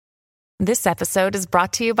This episode is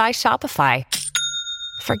brought to you by Shopify.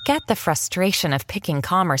 Forget the frustration of picking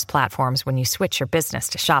commerce platforms when you switch your business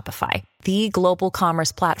to Shopify, the global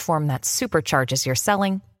commerce platform that supercharges your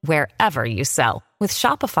selling wherever you sell. With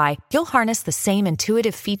Shopify, you'll harness the same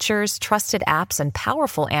intuitive features, trusted apps, and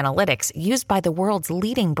powerful analytics used by the world's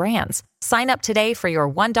leading brands. Sign up today for your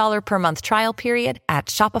 $1 per month trial period at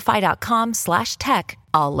shopify.com/tech,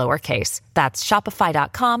 all lowercase. That's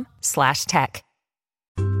shopify.com/tech.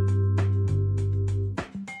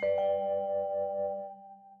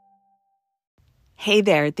 Hey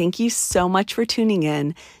there, thank you so much for tuning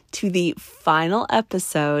in to the final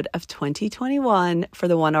episode of 2021 for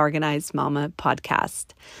the One Organized Mama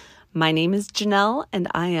podcast. My name is Janelle and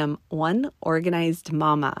I am One Organized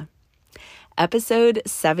Mama. Episode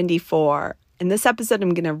 74. In this episode,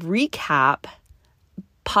 I'm going to recap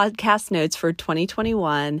podcast notes for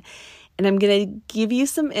 2021 and I'm going to give you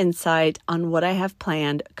some insight on what I have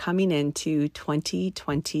planned coming into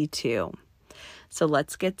 2022. So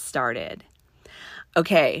let's get started.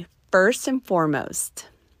 Okay, first and foremost,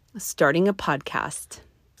 starting a podcast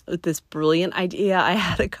with this brilliant idea I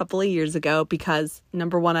had a couple of years ago because,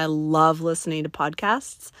 number one, I love listening to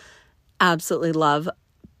podcasts. Absolutely love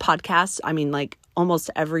podcasts. I mean, like almost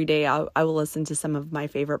every day I will listen to some of my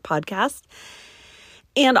favorite podcasts.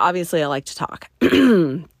 And obviously I like to talk.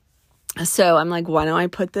 So I'm like, why don't I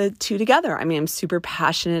put the two together? I mean, I'm super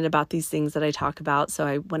passionate about these things that I talk about. So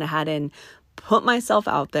I went ahead and put myself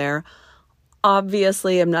out there.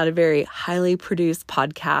 Obviously, I'm not a very highly produced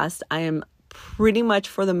podcast. I am pretty much,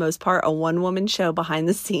 for the most part, a one-woman show behind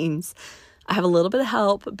the scenes. I have a little bit of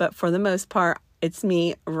help, but for the most part, it's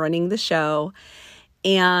me running the show.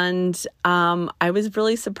 And I was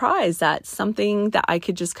really surprised that something that I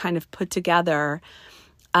could just kind of put together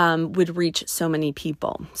would reach so many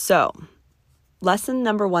people. So, lesson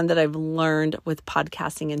number one that I've learned with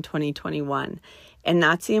podcasting in 2021, and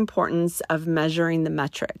that's the importance of measuring the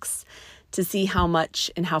metrics to see how much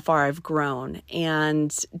and how far I've grown.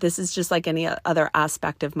 And this is just like any other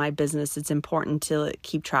aspect of my business. It's important to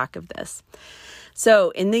keep track of this.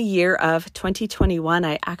 So in the year of 2021,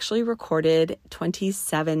 I actually recorded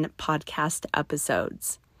 27 podcast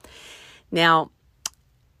episodes. Now,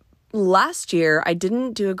 last year, I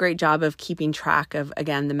didn't do a great job of keeping track of,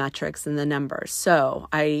 again, the metrics and the numbers. So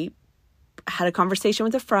I had a conversation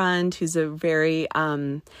with a friend who's a very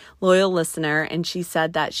loyal listener, and she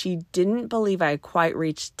said that she didn't believe I quite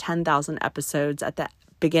reached 10,000 episodes at the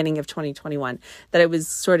beginning of 2021, that I was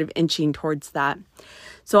sort of inching towards that.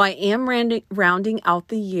 So I am rounding out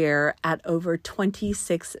the year at over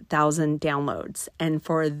 26,000 downloads, and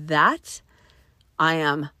for that, I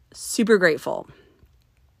am super grateful.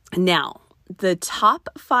 Now, the top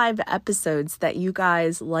 5 episodes that you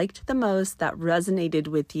guys liked the most, that resonated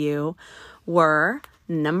with you, were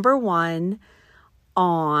number 1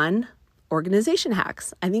 on organization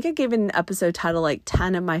hacks. I think I gave an episode title like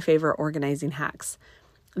 10 of my favorite organizing hacks.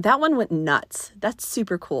 That one went nuts. That's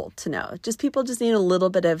super cool to know. People just need a little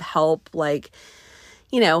bit of help, like,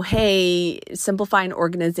 hey, simplify an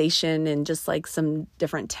organization and just like some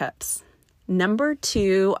different tips. Number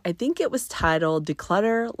 2, I think it was titled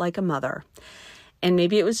Declutter Like a Mother. And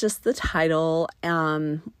maybe it was just the title,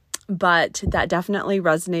 but that definitely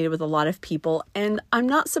resonated with a lot of people. And I'm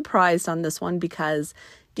not surprised on this one because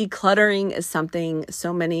decluttering is something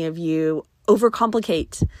so many of you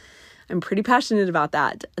overcomplicate. I'm pretty passionate about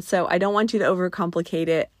that. So I don't want you to overcomplicate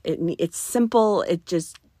it. It's simple. I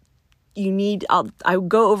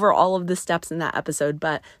go over all of the steps in that episode,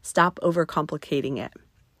 but stop overcomplicating it.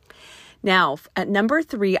 Now, at number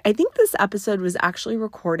 3, I think this episode was actually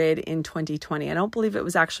recorded in 2020. I don't believe it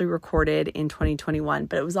was actually recorded in 2021,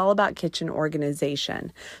 but it was all about kitchen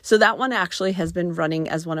organization. So that one actually has been running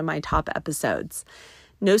as one of my top episodes.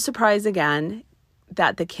 No surprise again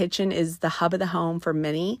that the kitchen is the hub of the home for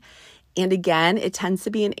many. And again, it tends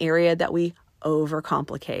to be an area that we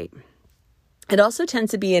overcomplicate. It also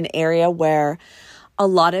tends to be an area where a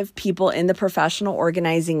lot of people in the professional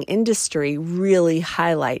organizing industry really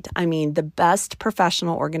highlight. I mean, the best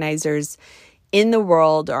professional organizers in the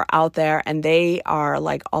world are out there, and they are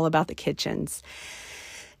like all about the kitchens.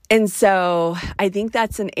 And so I think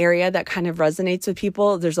that's an area that kind of resonates with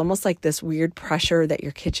people. There's almost like this weird pressure that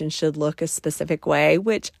your kitchen should look a specific way,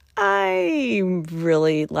 which I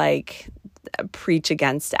really preach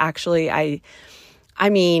against. Actually, I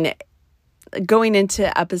mean, going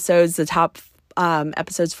into episodes, the top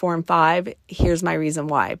episodes 4 and 5, here's my reason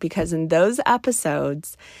why. Because in those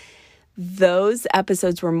episodes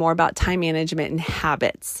were more about time management and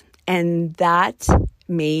habits. And that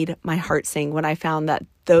made my heart sing when I found that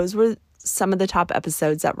those were some of the top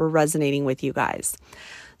episodes that were resonating with you guys.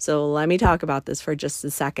 So let me talk about this for just a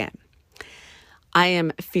second. I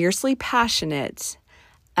am fiercely passionate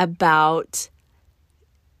about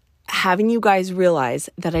having you guys realize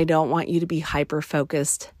that I don't want you to be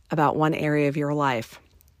hyper-focused about one area of your life.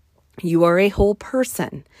 You are a whole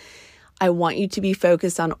person. I want you to be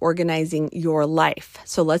focused on organizing your life.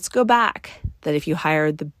 So let's go back that if you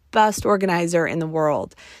hired the best organizer in the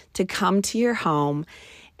world to come to your home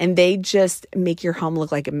and they just make your home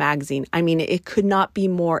look like a magazine. I mean, it could not be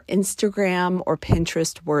more Instagram or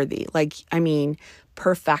Pinterest worthy.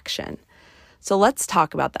 Perfection. So let's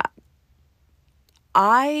talk about that.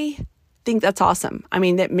 I think that's awesome. I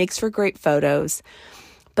mean, that makes for great photos,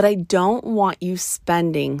 but I don't want you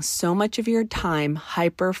spending so much of your time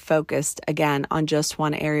hyper-focused again on just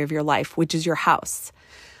one area of your life, which is your house.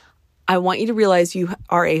 I want you to realize you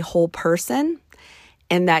are a whole person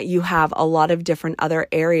and that you have a lot of different other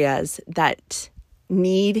areas that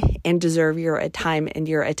need and deserve your time and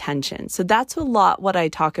your attention. So that's a lot what I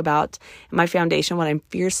talk about in my foundation, what I'm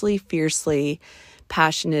fiercely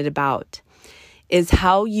passionate about is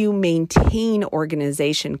how you maintain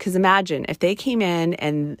organization. Because imagine if they came in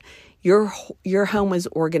and your home was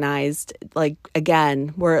organized, like again,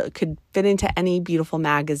 where it could fit into any beautiful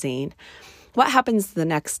magazine. What happens the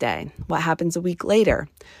next day? What happens a week later?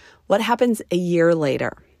 What happens a year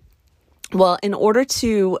later? Well, in order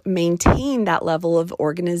to maintain that level of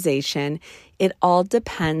organization, it all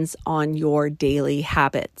depends on your daily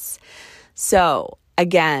habits. So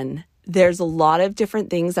again, there's a lot of different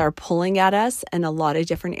things that are pulling at us in a lot of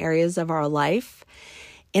different areas of our life.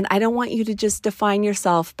 And I don't want you to just define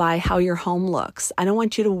yourself by how your home looks. I don't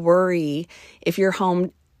want you to worry if your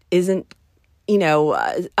home isn't,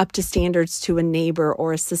 up to standards to a neighbor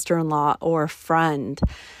or a sister-in-law or a friend.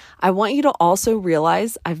 I want you to also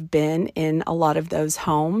realize I've been in a lot of those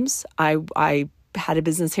homes. I had a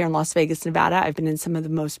business here in Las Vegas, Nevada. I've been in some of the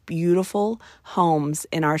most beautiful homes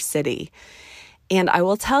in our city. And I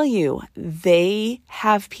will tell you, they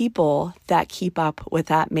have people that keep up with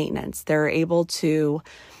that maintenance. They're able to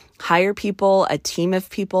hire people, a team of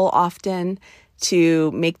people often, to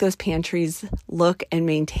make those pantries look and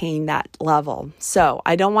maintain that level. So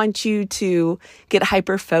I don't want you to get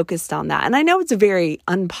hyper-focused on that. And I know it's very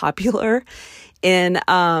unpopular in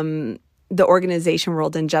the organization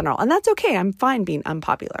world in general. And that's okay. I'm fine being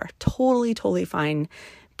unpopular. Totally fine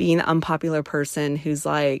being an unpopular person who's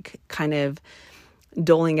like kind of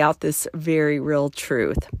doling out this very real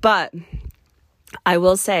truth. But I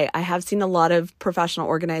will say I have seen a lot of professional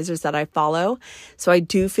organizers that I follow. So I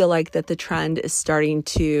do feel like that the trend is starting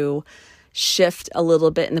to shift a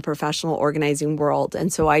little bit in the professional organizing world.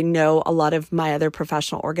 And so I know a lot of my other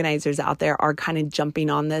professional organizers out there are kind of jumping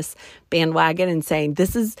on this bandwagon and saying,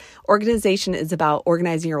 organization is about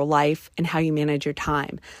organizing your life and how you manage your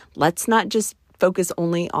time. Let's not just focus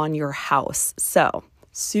only on your house. So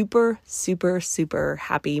super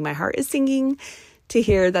happy. My heart is singing to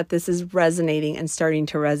hear that this is resonating and starting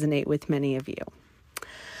to resonate with many of you.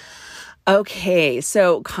 Okay,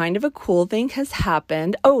 so kind of a cool thing has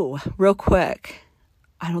happened. Oh, real quick.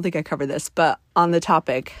 I don't think I covered this, but on the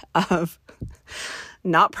topic of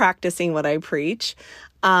not practicing what I preach.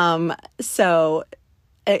 So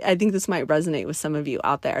I think this might resonate with some of you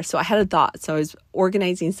out there. So I had a thought. So I was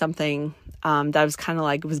organizing something that was kind of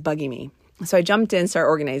like, it was bugging me. So I jumped in, started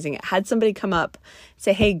organizing it, had somebody come up,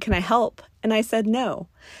 say, hey, can I help? And I said no.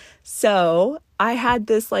 So I had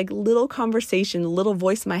this like little conversation, little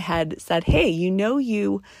voice in my head said, hey,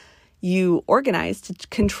 you organize to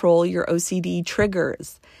control your OCD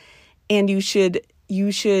triggers. And you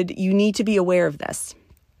need to be aware of this.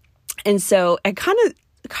 And so it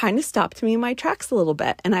kind of stopped me in my tracks a little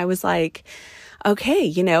bit. And I was like, okay,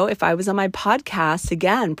 if I was on my podcast,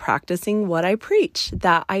 again, practicing what I preach,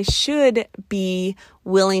 that I should be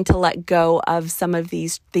willing to let go of some of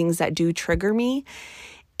these things that do trigger me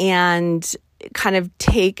and kind of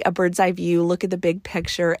take a bird's eye view, look at the big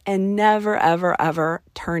picture, and never, ever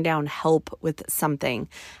turn down help with something.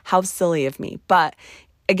 How silly of me. But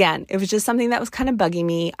again, it was just something that was kind of bugging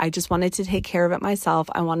me. I just wanted to take care of it myself.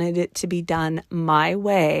 I wanted it to be done my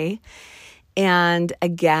way. And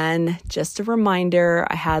again, just a reminder,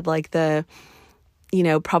 I had like probably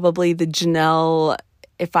the Janelle,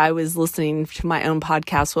 if I was listening to my own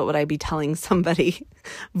podcast, what would I be telling somebody?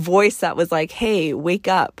 Voice that was like, hey, wake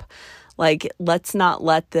up. Like, let's not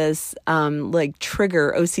let this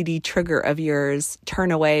OCD trigger of yours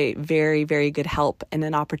turn away very, very good help and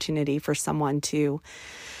an opportunity for someone to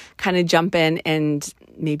kind of jump in and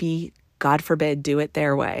maybe, God forbid, do it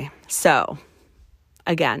their way. So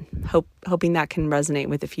again, hoping that can resonate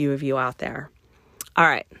with a few of you out there. All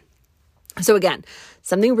right. So again,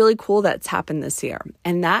 something really cool that's happened this year,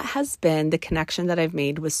 and that has been the connection that I've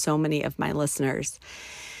made with so many of my listeners.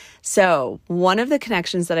 So one of the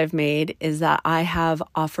connections that I've made is that I have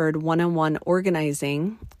offered one-on-one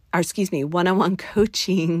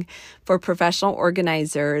coaching for professional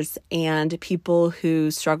organizers and people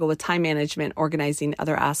who struggle with time management, organizing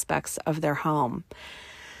other aspects of their home.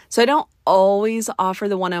 So I don't always offer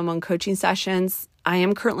the one-on-one coaching sessions. I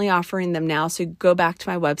am currently offering them now. So go back to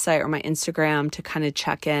my website or my Instagram to kind of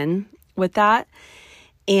check in with that.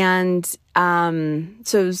 And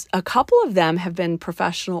so a couple of them have been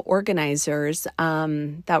professional organizers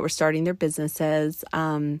that were starting their businesses.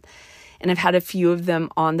 And I've had a few of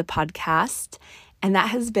them on the podcast, and that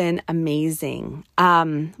has been amazing.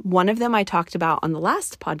 One of them I talked about on the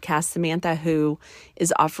last podcast, Samantha, who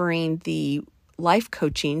is offering the life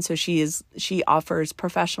coaching. So she offers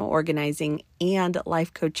professional organizing and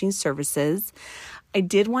life coaching services. I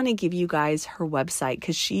did want to give you guys her website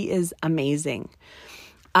because she is amazing.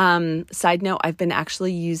 Side note, I've been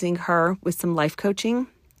actually using her with some life coaching.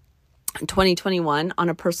 2021, on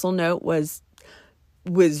a personal note, was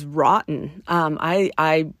rotten.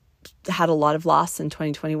 I had a lot of loss in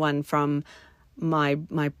 2021 from my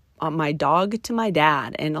dog to my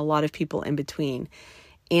dad and a lot of people in between,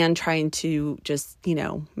 and trying to just,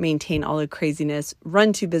 maintain all the craziness,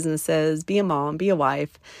 run 2 businesses, be a mom, be a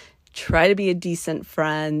wife, try to be a decent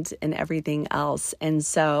friend and everything else. And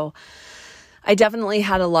so I definitely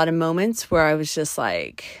had a lot of moments where I was just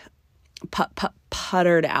like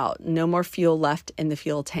puttered out, no more fuel left in the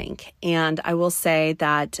fuel tank. And I will say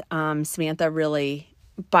that Samantha really,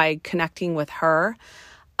 by connecting with her,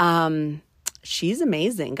 she's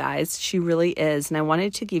amazing, guys. She really is. And I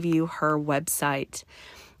wanted to give you her website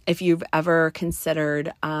if you've ever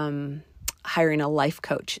considered hiring a life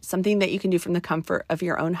coach, something that you can do from the comfort of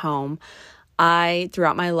your own home. I,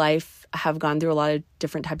 throughout my life, have gone through a lot of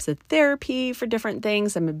different types of therapy for different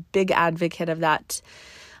things. I'm a big advocate of that.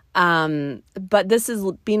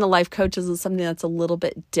 But being a life coach is something that's a little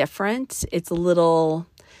bit different. It's a little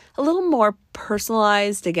more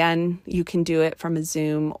personalized. Again, you can do it from a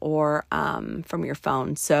Zoom or from your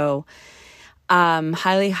phone. So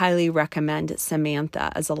highly, highly recommend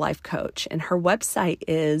Samantha as a life coach. And her website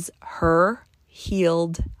is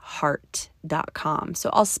herhealedheart.com. So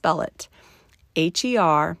I'll spell it.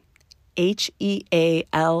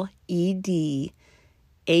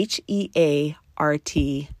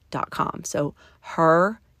 herhealedheart.com. So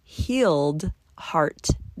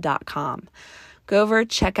herhealedheart.com. Go over,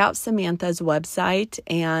 check out Samantha's website,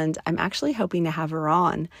 and I'm actually hoping to have her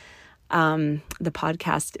on the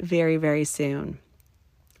podcast very, very soon.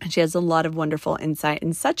 And she has a lot of wonderful insight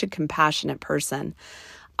and such a compassionate person.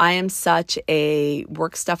 I am such a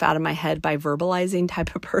work stuff out of my head by verbalizing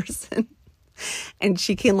type of person. And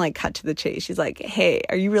she can cut to the chase. She's like, hey,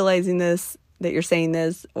 are you realizing this, that you're saying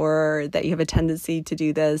this, or that you have a tendency to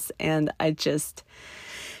do this? And it just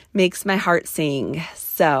makes my heart sing.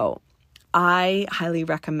 So I highly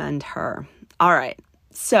recommend her. All right.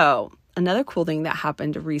 So another cool thing that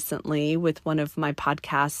happened recently with one of my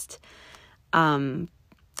podcast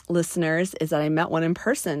listeners is that I met one in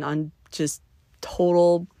person on just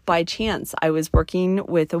total by chance. I was working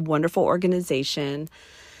with a wonderful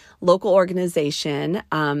local organization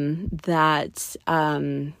that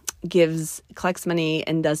collects money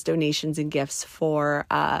and does donations and gifts for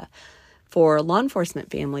law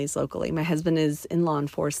enforcement families locally. My husband is in law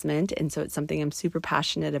enforcement, and so it's something I'm super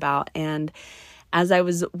passionate about. And as I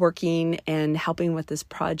was working and helping with this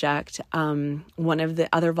project, one of the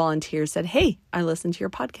other volunteers said, hey, I listened to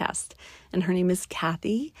your podcast. And her name is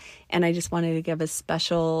Kathy. And I just wanted to give a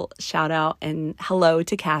special shout out and hello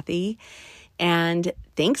to Kathy. And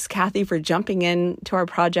thanks, Kathy, for jumping into our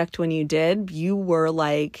project when you did. You were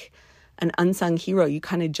like an unsung hero. You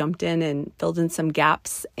kind of jumped in and filled in some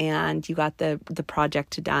gaps, and you got the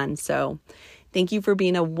project done. So thank you for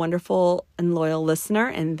being a wonderful and loyal listener,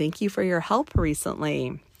 and thank you for your help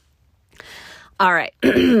recently. All right,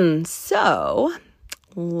 so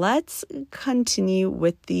let's continue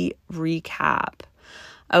with the recap.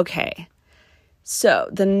 Okay, so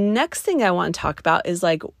the next thing I want to talk about is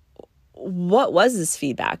what was this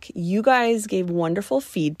feedback? You guys gave wonderful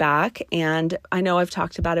feedback, and I know I've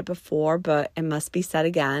talked about it before, but it must be said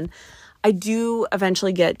again. I do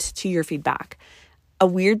eventually get to your feedback. A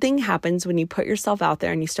weird thing happens when you put yourself out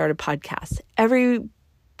there and you start a podcast. Every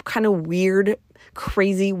kind of weird,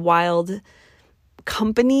 crazy, wild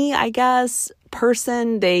company, I guess,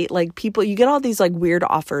 person, people, you get all these weird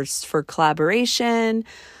offers for collaboration,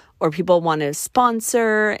 or people want to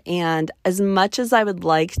sponsor. And as much as I would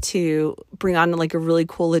like to bring on a really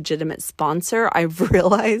cool, legitimate sponsor, I've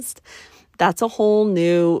realized that's a whole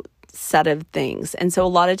new set of things. And so a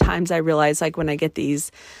lot of times I realize, like, when I get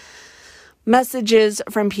these messages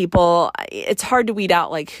from people, it's hard to weed out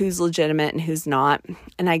like who's legitimate and who's not.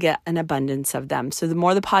 And I get an abundance of them. So the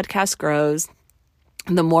more the podcast grows,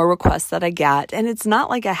 the more requests that I get. And it's not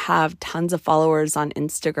like I have tons of followers on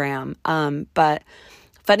Instagram. But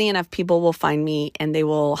funny enough, people will find me and they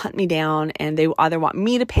will hunt me down, and they either want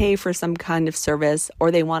me to pay for some kind of service or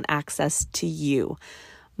they want access to you,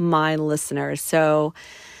 my listeners. So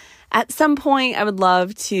at some point, I would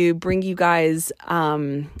love to bring you guys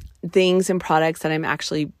things and products that I'm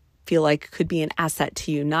actually feel like could be an asset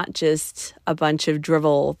to you, not just a bunch of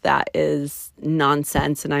drivel that is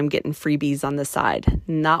nonsense and I'm getting freebies on the side.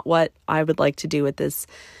 Not what I would like to do with this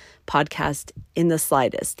podcast in the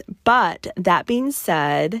slightest. But that being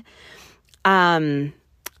said, I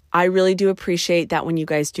really do appreciate that when you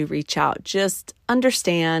guys do reach out. Just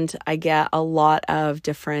understand, I get a lot of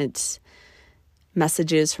different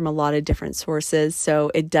messages from a lot of different sources.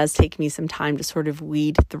 So it does take me some time to sort of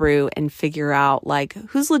weed through and figure out like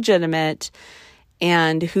who's legitimate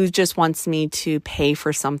and who just wants me to pay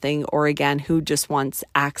for something, or again, who just wants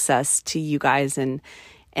access to you guys. And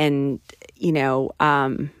you know,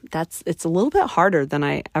 it's a little bit harder than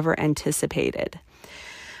I ever anticipated.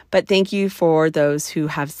 But thank you for those who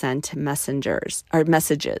have sent messages.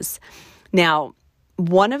 Now,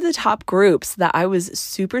 one of the top groups that I was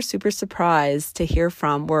super, super surprised to hear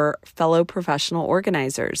from were fellow professional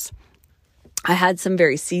organizers. I had some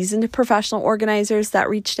very seasoned professional organizers that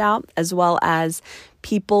reached out, as well as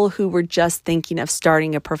people who were just thinking of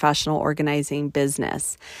starting a professional organizing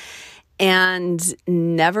business. And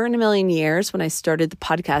never in a million years when I started the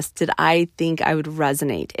podcast did I think I would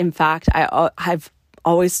resonate. In fact, I've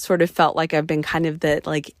always sort of felt like I've been kind of the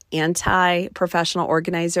like anti-professional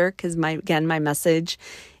organizer, because my message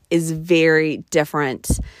is very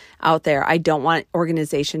different out there. I don't want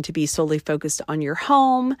organization to be solely focused on your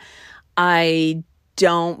home. I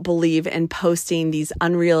don't believe in posting these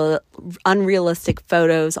unrealistic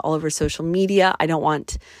photos all over social media.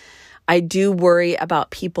 I do worry about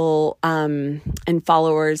people and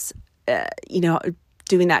followers,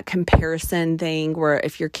 doing that comparison thing where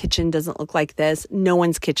if your kitchen doesn't look like this, no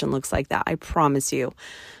one's kitchen looks like that. I promise you.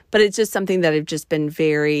 But it's just something that I've just been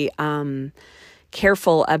very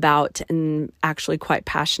careful about and actually quite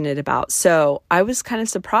passionate about. So I was kind of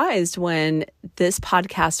surprised when this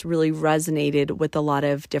podcast really resonated with a lot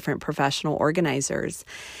of different professional organizers.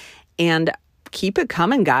 And keep it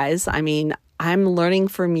coming, guys. I mean, I'm learning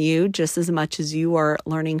from you just as much as you are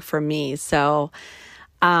learning from me. So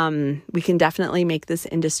we can definitely make this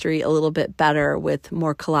industry a little bit better with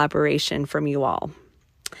more collaboration from you all.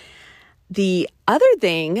 The other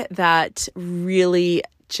thing that really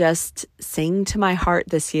just sang to my heart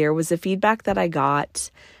this year was the feedback that I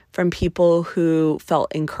got from people who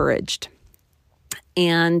felt encouraged.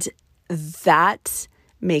 And that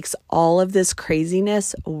makes all of this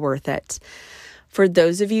craziness worth it. For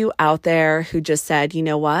those of you out there who just said, you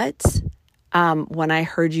know what, when I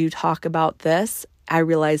heard you talk about this, I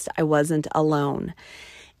realized I wasn't alone.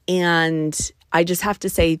 And I just have to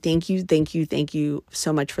say thank you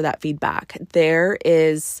so much for that feedback.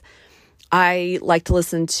 I like to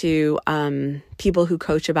listen to people who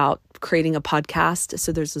coach about creating a podcast.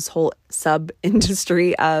 So there's this whole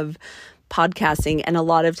sub-industry of podcasting. And a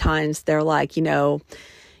lot of times they're like,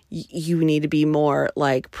 you need to be more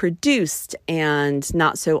like produced and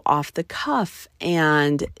not so off the cuff.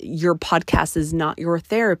 And your podcast is not your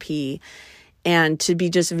therapy. And to be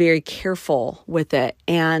just very careful with it.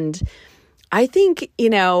 And I think,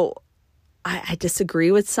 I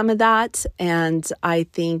disagree with some of that. And I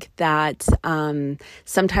think that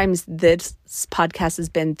sometimes this podcast has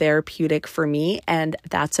been therapeutic for me, and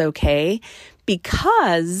that's okay.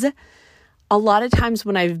 Because a lot of times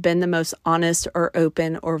when I've been the most honest or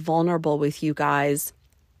open or vulnerable with you guys,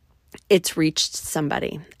 it's reached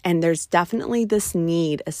somebody. And there's definitely this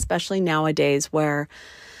need, especially nowadays where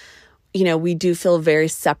we do feel very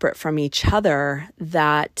separate from each other,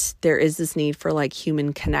 that there is this need for like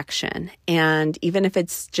human connection. And even if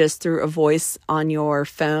it's just through a voice on your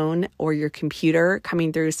phone or your computer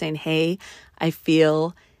coming through saying, hey, I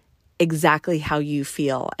feel exactly how you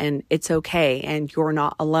feel and it's okay and you're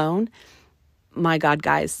not alone. My God,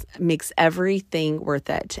 guys, makes everything worth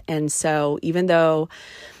it. And so even though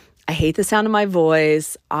I hate the sound of my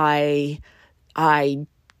voice, I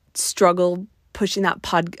struggle pushing that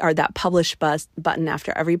publish button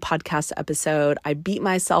after every podcast episode. I beat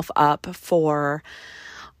myself up for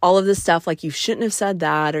all of this stuff, like you shouldn't have said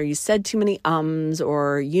that, or you said too many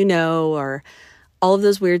or or all of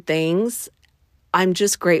those weird things. I'm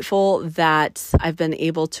just grateful that I've been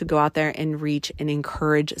able to go out there and reach and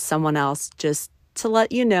encourage someone else, just to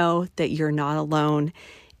let you know that you're not alone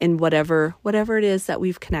in whatever it is that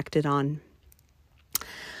we've connected on.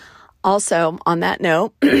 Also, on that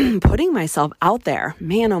note, putting myself out there,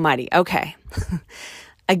 man almighty. Okay.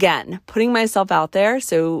 Again, putting myself out there.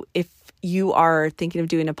 So if you are thinking of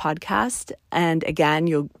doing a podcast, and again,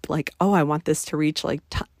 you're like, oh, I want this to reach like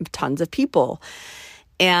tons of people.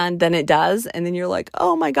 And then it does. And then you're like,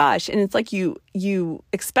 oh my gosh. And it's like you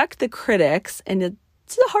expect the critics, and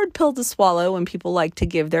it's a hard pill to swallow when people like to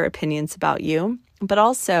give their opinions about you. But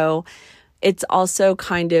also, it's also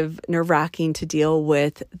kind of nerve-wracking to deal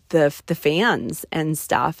with the fans and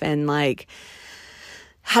stuff. And like,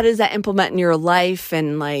 how does that implement in your life?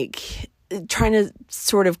 And like trying to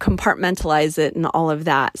sort of compartmentalize it and all of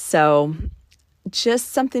that. So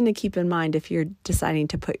just something to keep in mind if you're deciding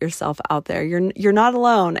to put yourself out there. You're not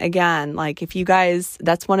alone. Again, like if you guys,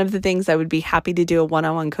 that's one of the things I would be happy to do a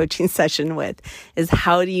one-on-one coaching session with, is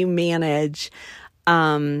how do you manage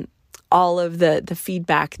all of the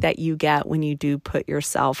feedback that you get when you do put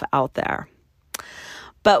yourself out there.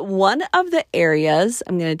 But one of the areas,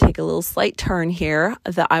 I'm going to take a little slight turn here,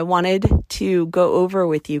 that I wanted to go over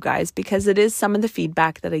with you guys, because it is some of the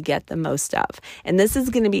feedback that I get the most of. And this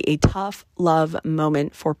is going to be a tough love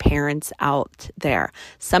moment for parents out there.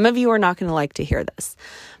 Some of you are not going to like to hear this,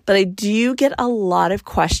 but I do get a lot of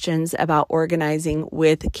questions about organizing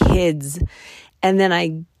with kids. And then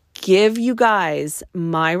I give you guys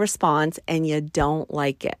my response and you don't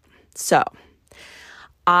like it. So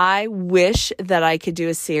I wish that I could do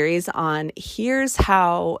a series on here's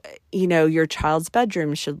how, your child's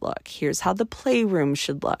bedroom should look. Here's how the playroom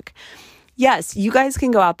should look. Yes, you guys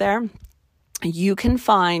can go out there. You can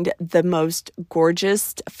find the most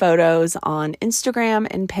gorgeous photos on Instagram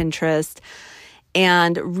and Pinterest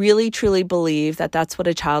and really truly believe that that's what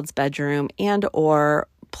a child's bedroom and or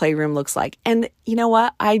playroom looks like. And you know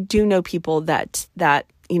what? I do know people that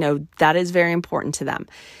is very important to them.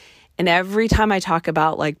 And every time I talk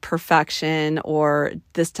about like perfection or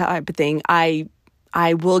this type of thing, I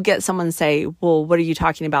will get someone say, well, what are you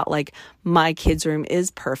talking about? Like, my kid's room is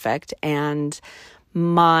perfect and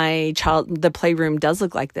the playroom does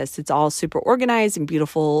look like this. It's all super organized and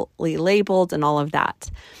beautifully labeled and all of that.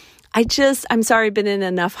 I'm sorry, I've been in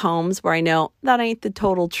enough homes where I know that ain't the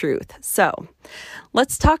total truth. So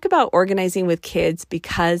let's talk about organizing with kids,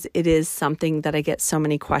 because it is something that I get so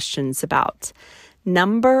many questions about.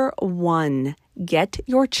 Number 1, get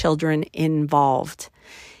your children involved.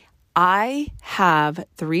 I have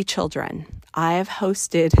 3 children. I have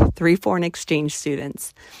hosted 3 foreign exchange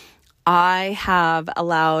students. I have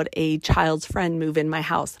allowed a child's friend move in my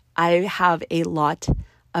house. I have a lot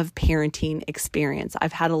of parenting experience.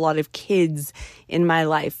 I've had a lot of kids in my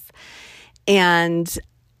life. And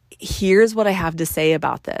here's what I have to say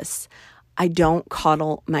about this. I don't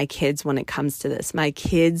coddle my kids when it comes to this. My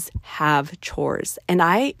kids have chores. And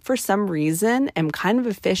I, for some reason, am kind of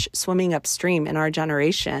a fish swimming upstream in our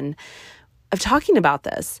generation of talking about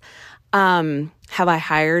this. Have I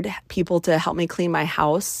hired people to help me clean my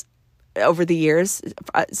house over the years?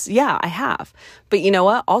 Yeah, I have. But you know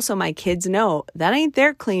what? Also, my kids know that ain't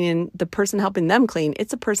their cleaning, the person helping them clean.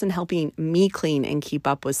 It's a person helping me clean and keep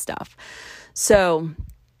up with stuff. So,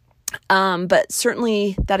 but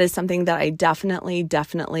certainly that is something that I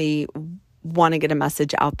definitely want to get a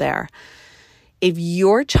message out there. If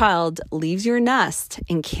your child leaves your nest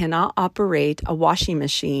and cannot operate a washing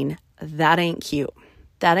machine, that ain't cute.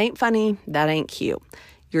 That ain't funny. That ain't cute.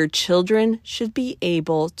 Your children should be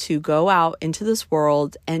able to go out into this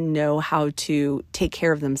world and know how to take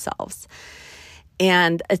care of themselves.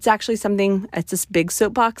 And it's actually it's this big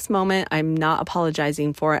soapbox moment. I'm not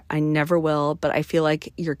apologizing for it. I never will, but I feel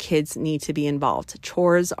like your kids need to be involved.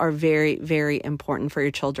 Chores are very, very important for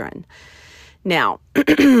your children. Now,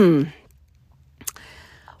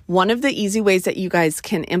 one of the easy ways that you guys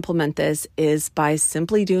can implement this is by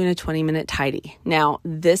simply doing a 20-minute tidy. Now,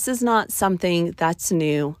 this is not something that's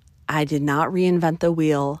new. I did not reinvent the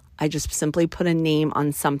wheel. I just simply put a name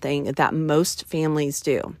on something that most families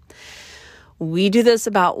do. We do this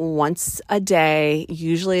about once a day.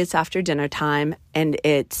 Usually it's after dinner time, and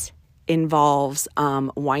it involves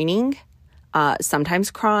whining,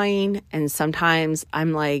 sometimes crying, and sometimes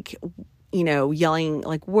I'm like, yelling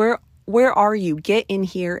like, where are you? Get in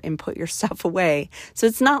here and put your stuff away. So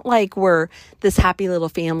it's not like we're this happy little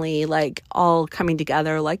family, like all coming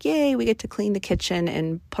together, like, yay, we get to clean the kitchen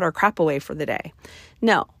and put our crap away for the day.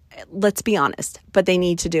 No, let's be honest, but they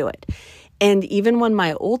need to do it. And even when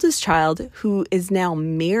my oldest child, who is now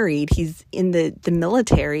married, he's in the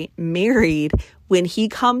military, married, when he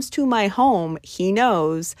comes to my home, he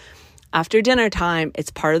knows after dinner time,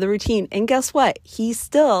 it's part of the routine. And guess what? He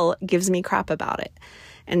still gives me crap about it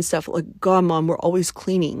and stuff like, God, Mom, we're always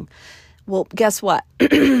cleaning. Well, guess what?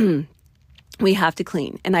 We have to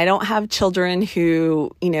clean. And I don't have children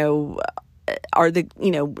who, are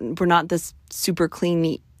we're not this super clean,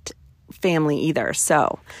 neat family either.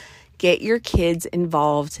 So get your kids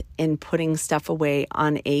involved in putting stuff away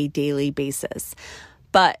on a daily basis.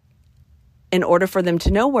 But in order for them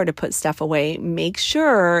to know where to put stuff away, make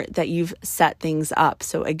sure that you've set things up.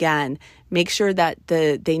 So again, make sure that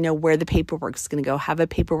they know where the paperwork is going to go. Have a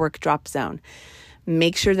paperwork drop zone.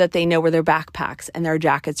 Make sure that they know where their backpacks and their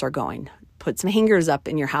jackets are going. Put some hangers up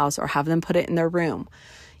in your house or have them put it in their room.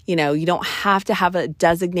 You don't have to have a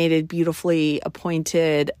designated, beautifully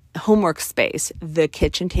appointed homework space. The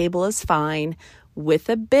kitchen table is fine with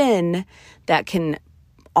a bin that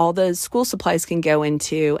all the school supplies can go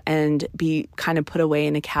into and be kind of put away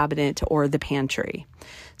in a cabinet or the pantry.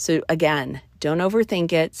 So again, don't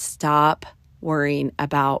overthink it. Stop worrying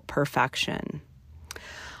about perfection.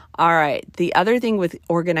 All right. The other thing with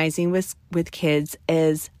organizing with kids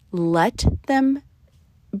is let them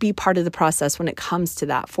be part of the process when it comes to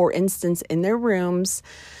that. For instance, in their rooms,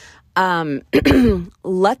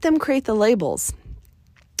 let them create the labels.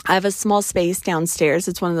 I have a small space downstairs.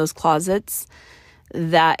 It's one of those closets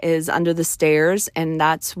that is under the stairs, and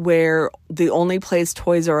that's where the only place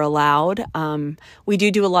toys are allowed. We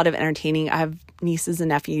do a lot of entertaining. I have nieces and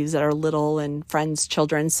nephews that are little and friends'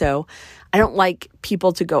 children, so I don't like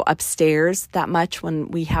people to go upstairs that much when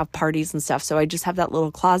we have parties and stuff. So I just have that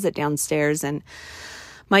little closet downstairs, and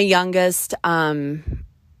my youngest, I'll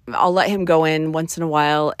let him go in once in a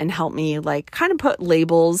while and help me kind of put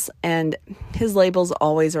labels, and his labels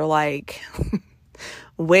always are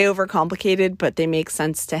way overcomplicated, but they make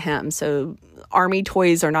sense to him. So army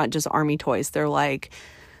toys are not just army toys. They're the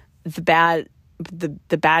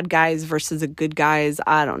bad guys versus the good guys.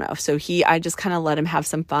 I don't know. So I just kind of let him have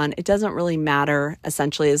some fun. It doesn't really matter,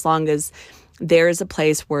 essentially, as long as there is a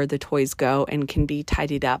place where the toys go and can be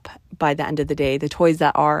tidied up by the end of the day, the toys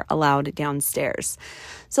that are allowed downstairs.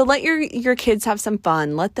 So let your kids have some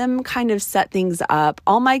fun. Let them kind of set things up.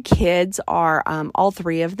 All my kids are, all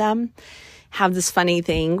three of them, have this funny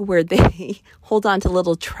thing where they hold on to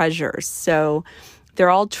little treasures. So they're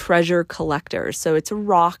all treasure collectors. So it's a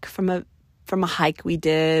rock from a hike we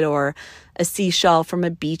did, or a seashell from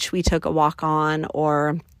a beach we took a walk on,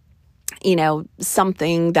 or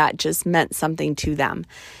something that just meant something to them.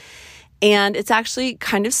 And it's actually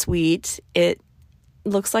kind of sweet. It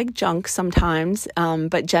looks like junk sometimes,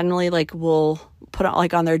 but generally we'll put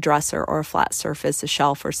it on their dresser or a flat surface, a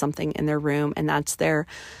shelf or something in their room, and that's their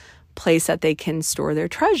place that they can store their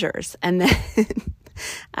treasures. And then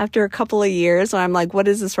after a couple of years, when I'm like, what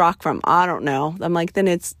is this rock from? I don't know. I'm like, then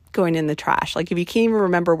it's going in the trash. If you can't even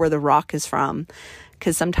remember where the rock is from,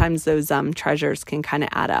 because sometimes those treasures can kind of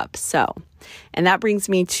add up. So, and that brings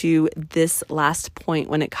me to this last point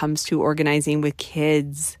when it comes to organizing with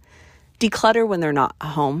kids. Declutter when they're not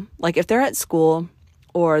home. If they're at school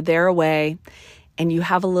or they're away and you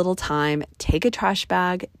have a little time, take a trash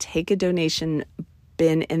bag, take a donation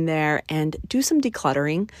bin in there and do some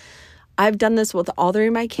decluttering. I've done this with all three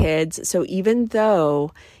of my kids. So even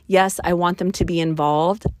though, yes, I want them to be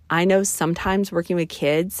involved, I know sometimes working with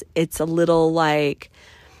kids, it's a little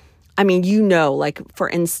for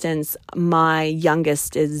instance, my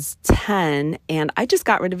youngest is 10 and I just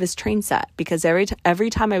got rid of his train set because every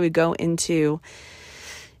time I would go into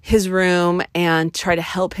his room and try to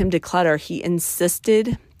help him declutter, he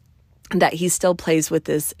insisted that he still plays with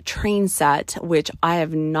this train set, which I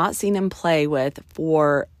have not seen him play with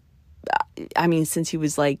since he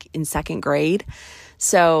was in second grade.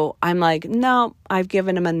 So I'm no, I've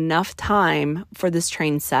given him enough time for this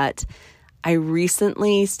train set. I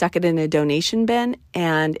recently stuck it in a donation bin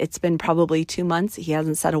and it's been probably 2 months. He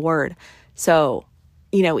hasn't said a word. So,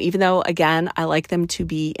 even though, again, I like them to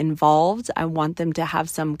be involved, I want them to have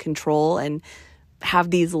some control and have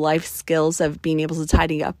these life skills of being able to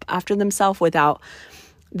tidy up after themselves without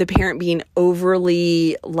the parent being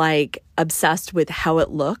overly obsessed with how it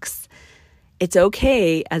looks. It's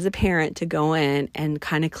okay as a parent to go in and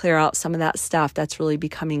kind of clear out some of that stuff that's really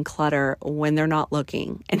becoming clutter when they're not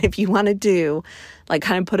looking. And if you want to do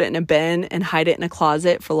kind of put it in a bin and hide it in a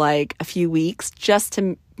closet for a few weeks just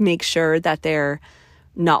to make sure that they're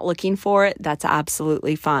not looking for it, that's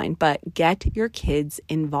absolutely fine. But get your kids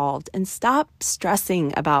involved and stop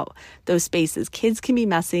stressing about those spaces. Kids can be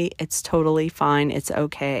messy. It's totally fine. It's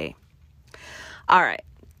okay. All right.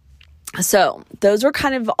 So those were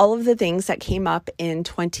kind of all of the things that came up in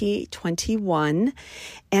 2021.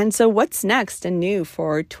 And so what's next and new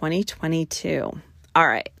for 2022? All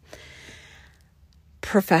right.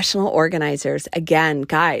 Professional organizers. Again,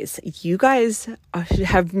 guys, you guys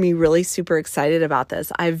have me really super excited about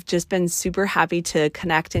this. I've just been super happy to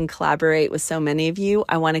connect and collaborate with so many of you.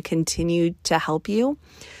 I want to continue to help you.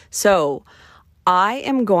 So I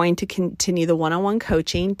am going to continue the one-on-one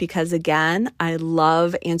coaching because, again, I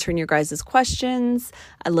love answering your guys' questions.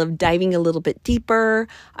 I love diving a little bit deeper.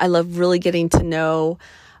 I love really getting to know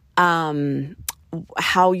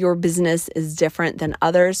how your business is different than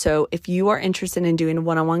others. So if you are interested in doing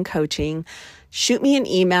one-on-one coaching, shoot me an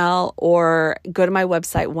email or go to my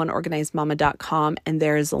website, oneorganizedmama.com, and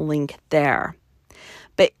there's a link there.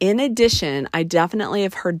 But in addition, I definitely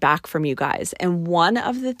have heard back from you guys. And one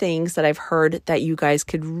of the things that I've heard that you guys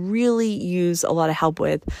could really use a lot of help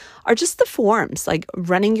with are just the forms, like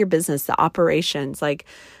running your business, the operations, like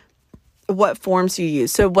what forms you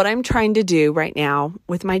use. So what I'm trying to do right now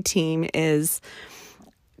with my team is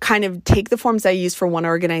kind of take the forms I use for One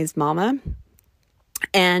Organized Mama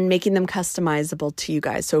and making them customizable to you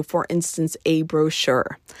guys. So for instance, a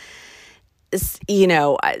brochure.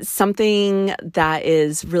 Something that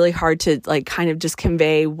is really hard to kind of just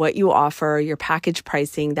convey what you offer, your package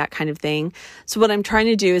pricing, that kind of thing. So what I'm trying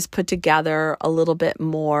to do is put together a little bit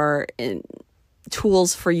more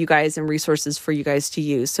tools for you guys and resources for you guys to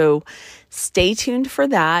use. So stay tuned for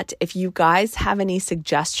that. If you guys have any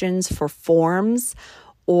suggestions for forms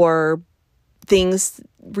or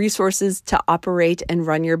resources to operate and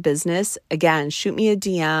run your business, again, shoot me a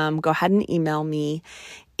DM, go ahead and email me,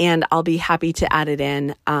 and I'll be happy to add it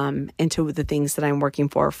in into the things that I'm working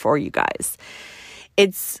for you guys.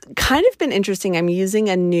 It's kind of been interesting. I'm using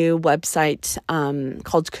a new website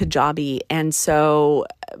called Kajabi. And so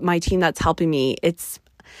my team that's helping me, it's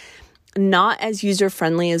not as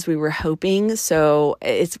user-friendly as we were hoping. So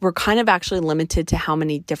we're kind of actually limited to how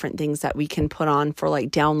many different things that we can put on for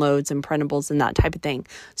downloads and printables and that type of thing.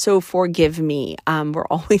 So forgive me. We're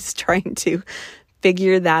always trying to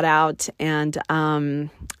figure that out and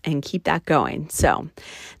keep that going. So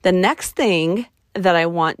the next thing that I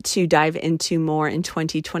want to dive into more in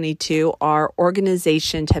 2022 are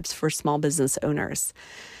organization tips for small business owners.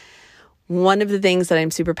 One of the things that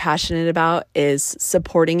I'm super passionate about is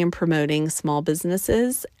supporting and promoting small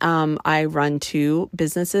businesses. I run 2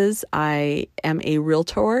 businesses. I am a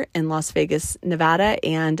realtor in Las Vegas, Nevada,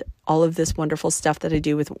 and all of this wonderful stuff that I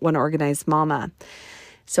do with One Organized Mama.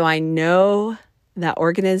 So I know that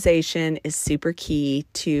organization is super key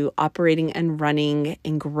to operating and running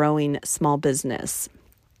and growing small business.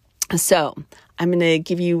 So I'm going to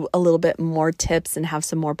give you a little bit more tips and have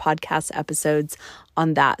some more podcast episodes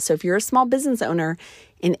on that. So if you're a small business owner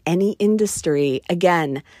in any industry,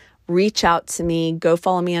 again, reach out to me, go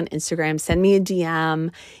follow me on Instagram, send me a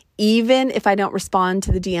DM. Even if I don't respond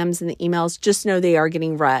to the DMs and the emails, just know they are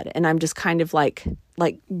getting read. And I'm just kind of like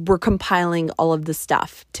we're compiling all of the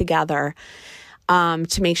stuff together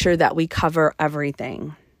to make sure that we cover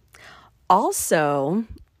everything. Also,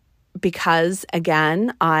 because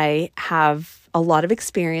again, I have a lot of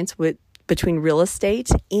experience between real estate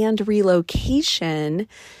and relocation,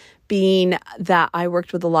 being that I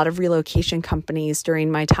worked with a lot of relocation companies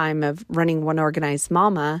during my time of running One Organized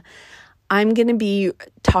Mama, I'm going to be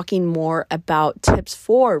talking more about tips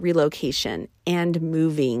for relocation and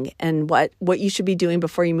moving and what you should be doing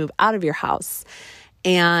before you move out of your house,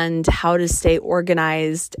 and how to stay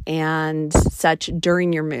organized and such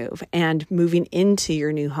during your move and moving into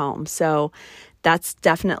your new home. So that's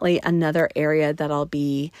definitely another area that I'll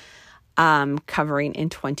be covering in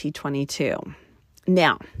 2022.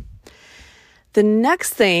 Now, the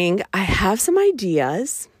next thing, I have some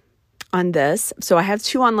ideas on this. So I have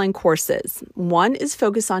 2 online courses. One is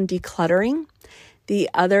focused on decluttering. The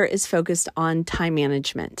other is focused on time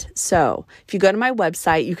management. So if you go to my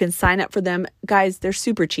website, you can sign up for them. Guys, they're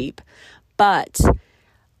super cheap. But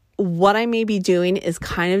what I may be doing is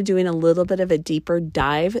kind of doing a little bit of a deeper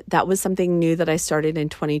dive. That was something new that I started in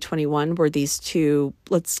 2021, were these 2,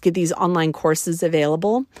 let's get these online courses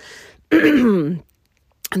available.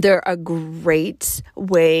 They're a great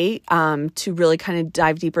way to really kind of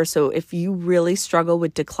dive deeper. So if you really struggle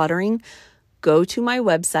with decluttering, go to my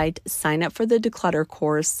website, sign up for the declutter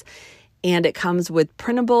course, and it comes with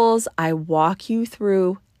printables. I walk you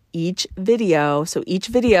through each video. So each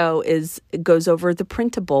video goes over the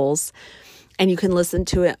printables, and you can listen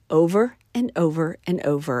to it over and over and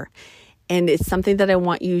over. And it's something that I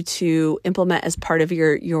want you to implement as part of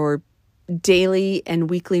your daily and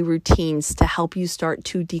weekly routines to help you start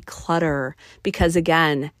to declutter. Because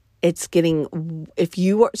again, if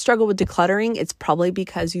you struggle with decluttering, it's probably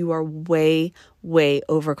because you are way, way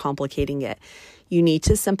overcomplicating it. You need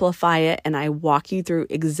to simplify it, and I walk you through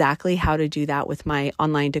exactly how to do that with my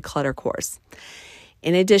online declutter course.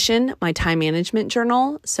 In addition, my time management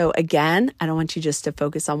journal. So again, I don't want you just to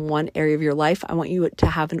focus on one area of your life. I want you to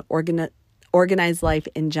have an organized life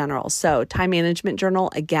in general. So time management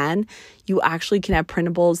journal, again, you actually can have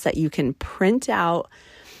printables that you can print out,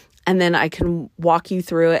 and then I can walk you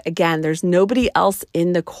through it. Again, there's nobody else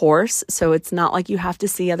in the course, so it's not like you have to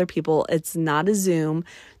see other people. It's not a Zoom.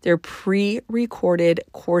 They're pre-recorded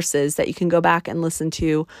courses that you can go back and listen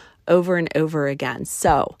to over and over again.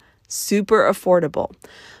 So super affordable.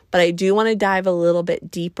 But I do want to dive a little bit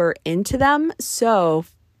deeper into them. So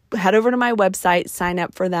head over to my website, sign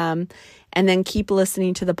up for them, and then keep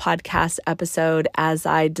listening to the podcast episode as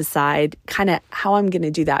I decide kind of how I'm going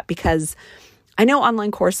to do that, because I know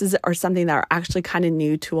online courses are something that are actually kind of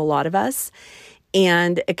new to a lot of us,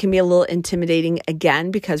 and it can be a little intimidating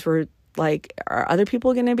again, because we're like, are other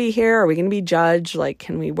people going to be here? Are we going to be judged? Like,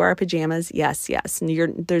 can we wear our pajamas? Yes.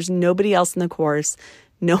 And there's nobody else in the course.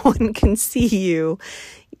 No one can see you.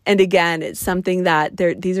 And again, it's something that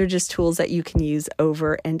these are just tools that you can use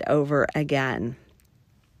over and over again.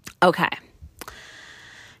 Okay.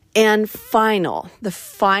 And the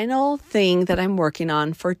final thing that I'm working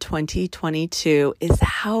on for 2022 is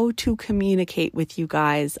how to communicate with you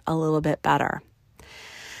guys a little bit better.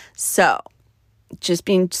 So just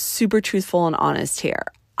being super truthful and honest here,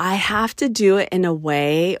 I have to do it in a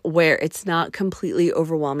way where it's not completely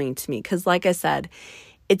overwhelming to me. Because like I said,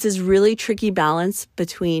 it's this really tricky balance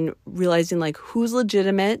between realizing like who's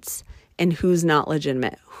legitimate and who's not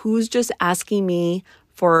legitimate. Who's just asking me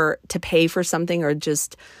to pay for something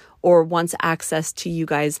or wants access to you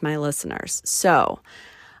guys, my listeners. So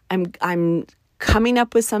I'm coming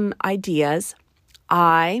up with some ideas.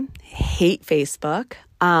 I hate Facebook.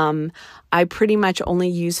 I pretty much only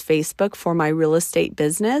use Facebook for my real estate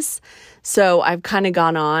business. So I've kind of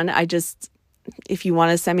gone on. If you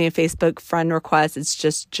want to send me a Facebook friend request, it's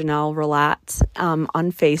just Janelle Relat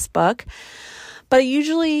on Facebook. But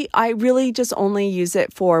I really just only use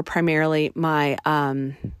it for primarily my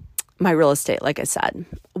real estate, like I said.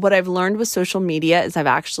 What I've learned with social media is I've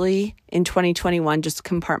actually, in 2021, just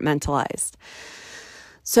compartmentalized.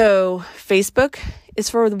 So Facebook is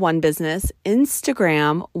for the one business.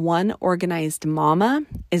 Instagram, One Organized Mama,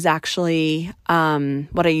 is actually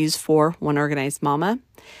what I use for One Organized Mama.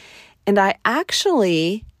 And I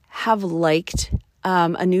actually have liked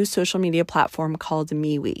a new social media platform called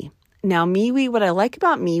MeWe. Now, MeWe, what I like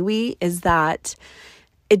about MeWe is that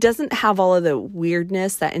it doesn't have all of the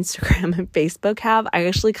weirdness that Instagram and Facebook have. I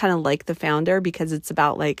actually kind of like the founder because it's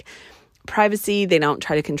about like privacy. They don't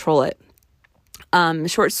try to control it.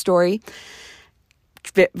 Short story,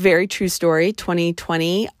 very true story.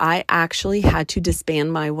 2020, I actually had to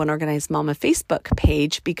disband my One Organized Mama Facebook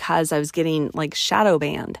page because I was getting like shadow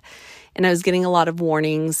banned, and I was getting a lot of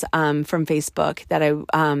warnings from Facebook that I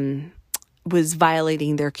was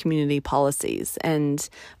violating their community policies, and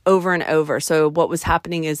over. So what was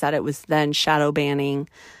happening is that it was then shadow banning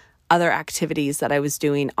other activities that I was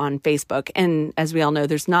doing on Facebook. And as we all know,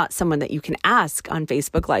 there's not someone that you can ask on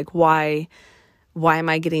Facebook, like, why am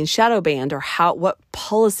I getting shadow banned, or what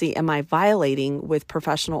policy am I violating with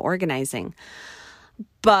professional organizing?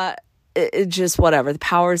 But it just whatever. The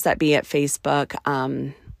powers that be at Facebook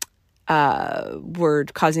were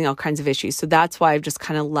causing all kinds of issues. So that's why I've just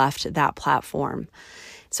kind of left that platform.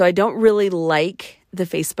 So I don't really like the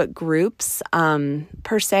Facebook groups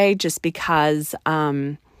per se, just because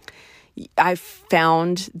I've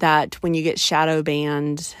found that when you get shadow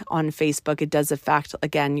banned on Facebook, it does affect,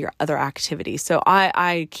 again, your other activities. So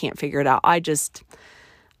I can't figure it out. I've just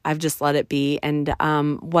let it be. And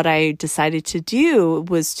what I decided to do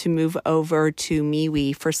was to move over to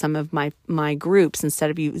MeWe for some of my groups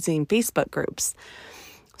instead of using Facebook groups.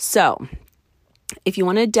 So if you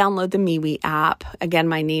want to download the MeWe app, again,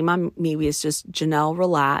 my name on MeWe is just Janelle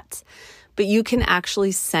Relat, but you can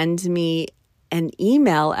actually send me an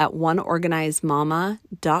email at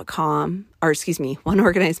oneorganizedmama.com, or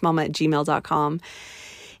oneorganizedmama@gmail.com.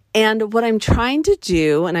 And what I'm trying to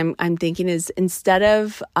do, and I'm thinking, is instead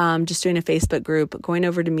of just doing a Facebook group, going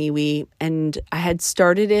over to MeWe, and I had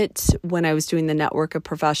started it when I was doing the network of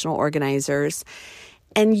professional organizers,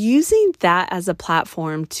 and using that as a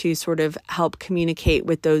platform to sort of help communicate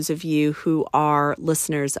with those of you who are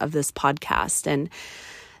listeners of this podcast. And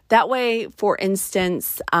that way, for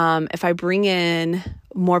instance, if I bring in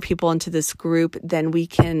more people into this group, then we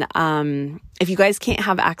can, if you guys can't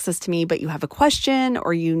have access to me, but you have a question,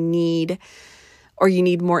 or you need or you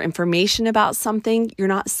need more information about something, you're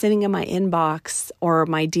not sitting in my inbox or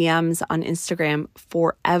my DMs on Instagram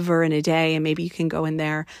forever and a day. And maybe you can go in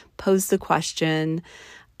there, pose the question,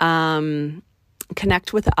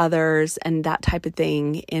 connect with others and that type of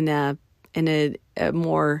thing in an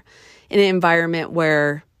environment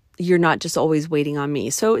where you're not just always waiting on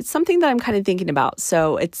me. So it's something that I'm kind of thinking about.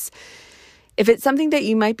 So if it's something that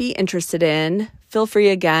you might be interested in, feel free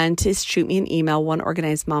again to shoot me an email,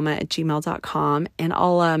 oneorganizedmama@gmail.com, and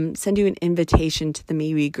I'll send you an invitation to the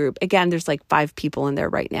MeWe group. Again, there's like 5 people in there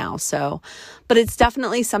right now. But it's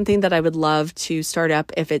definitely something that I would love to start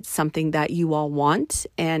up if it's something that you all want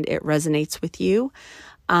and it resonates with you.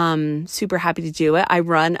 Super happy to do it. I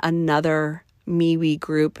run another MeWe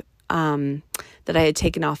group that I had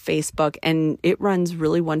taken off Facebook, and it runs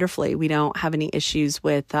really wonderfully. We don't have any issues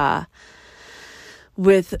with a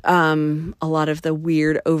lot of the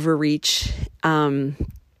weird overreach and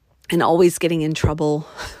always getting in trouble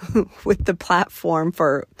with the platform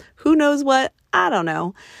for who knows what, I don't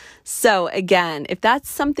know. So again, if that's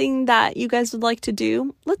something that you guys would like to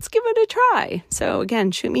do, let's give it a try. So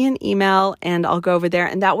again, shoot me an email and I'll go over there.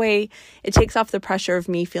 And that way it takes off the pressure of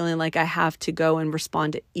me feeling like I have to go and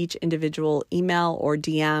respond to each individual email or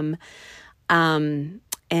DM.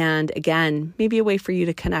 And again, maybe a way for you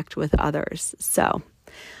to connect with others. So,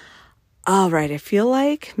 all right, I feel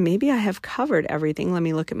like maybe I have covered everything. Let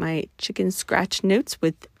me look at my chicken scratch notes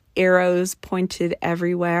with arrows pointed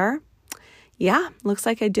everywhere. Yeah, looks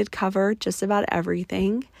like I did cover just about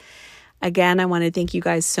everything. Again, I want to thank you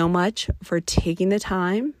guys so much for taking the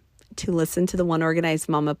time to listen to the One Organized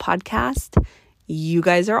Mama podcast. You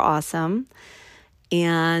guys are awesome.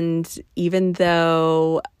 And even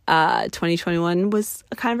though 2021 was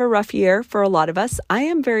kind of a rough year for a lot of us, I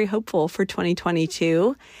am very hopeful for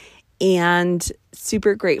 2022 and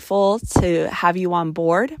super grateful to have you on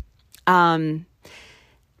board.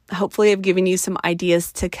 Hopefully I've given you some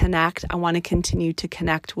ideas to connect. I want to continue to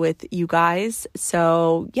connect with you guys.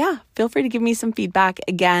 So yeah, feel free to give me some feedback.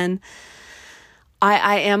 Again,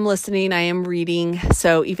 I am listening, I am reading.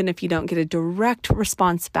 So even if you don't get a direct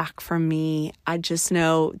response back from me, I just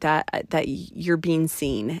know that you're being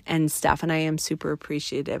seen and stuff. And I am super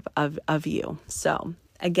appreciative of you. So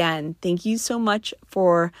again, thank you so much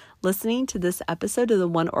for listening to this episode of the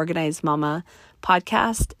One Organized Mama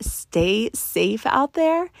podcast. Stay safe out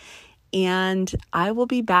there, and I will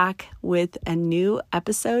be back with a new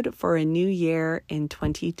episode for a new year in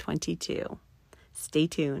 2022. Stay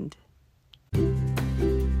tuned.